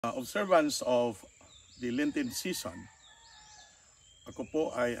Observance of the Lenten season, ako po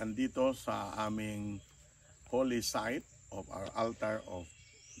ay andito sa aming holy site of our altar of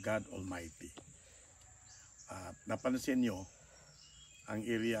God Almighty. At napansin nyo, ang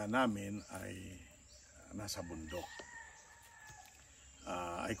area namin ay nasa bundok.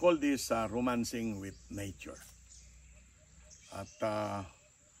 I call this romancing with nature. At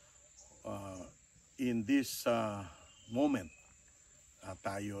in this moment,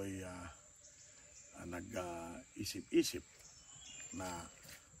 tayo'y nag-isip-isip na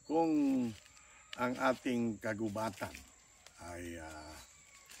kung ang ating kagubatan ay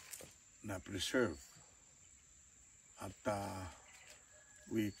na-preserve at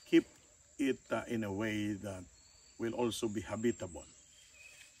we keep it in a way that will also be habitable.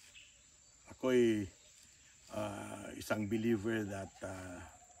 Ako'y isang believer that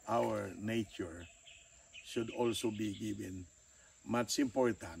our nature should also be given much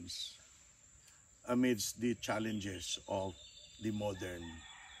importance amidst the challenges of the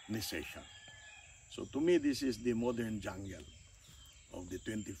modernization. So to me, this is the modern jungle of the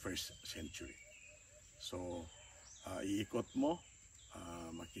 21st century. So iikot mo,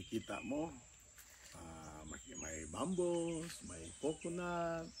 makikita mo, may bamboos, may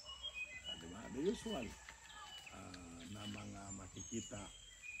coconut, diba? The usual na mga makikita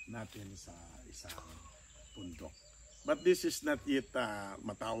natin sa isang bundok. But this is not yet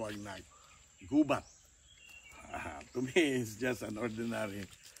matawag na gubat. To me, it's just an ordinary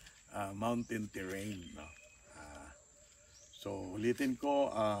mountain terrain. No? So, ulitin ko,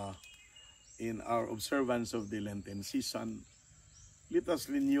 in our observance of the Lenten season, let us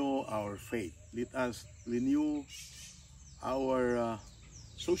renew our faith. Let us renew our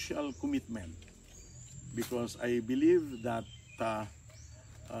social commitment. Because I believe that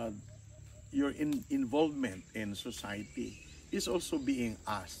your involvement in society is also being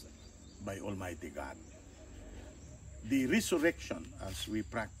asked by Almighty God. The resurrection, as we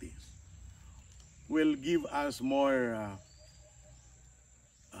practice, will give us more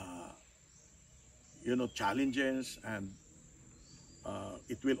challenges, and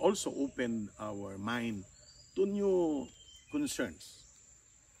it will also open our mind to new concerns,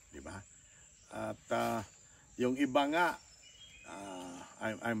 diba? At yung iba nga,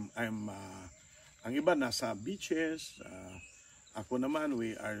 ang iba nasa beaches, ako naman,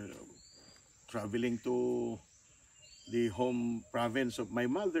 we are traveling to the home province of my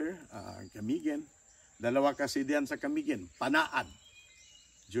mother, Camigen. Dalawa kasi diyan sa Camigen, Panaad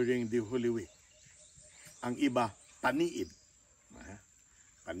during the Holy Week. Ang iba, Paniid.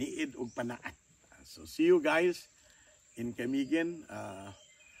 Paniid o Panaad. So see you guys in Camigen.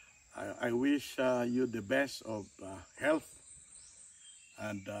 I wish you the best of health.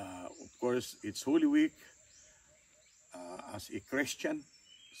 And of course, it's Holy Week. As a Christian,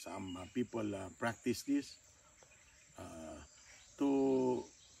 some people practice this to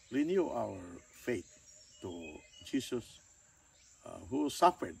renew our faith to Jesus who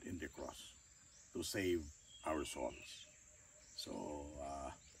suffered in the cross to save our souls. So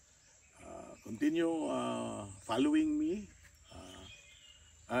continue following me.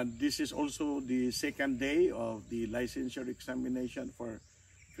 And this is also the second day of the licensure examination for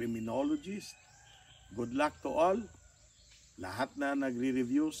criminologists. Good luck to all. Lahat na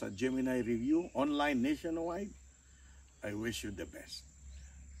nagre-review sa Gemini Review, online nationwide, I wish you the best.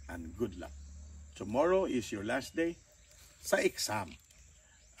 And good luck. Tomorrow is your last day sa exam.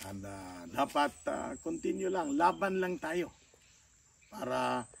 And dapat continue lang, laban lang tayo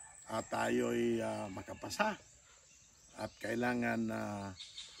para tayo'y makapasa. At kailangan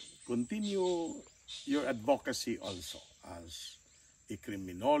continue your advocacy also as a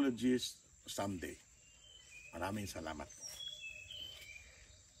criminologist someday. Maraming salamat.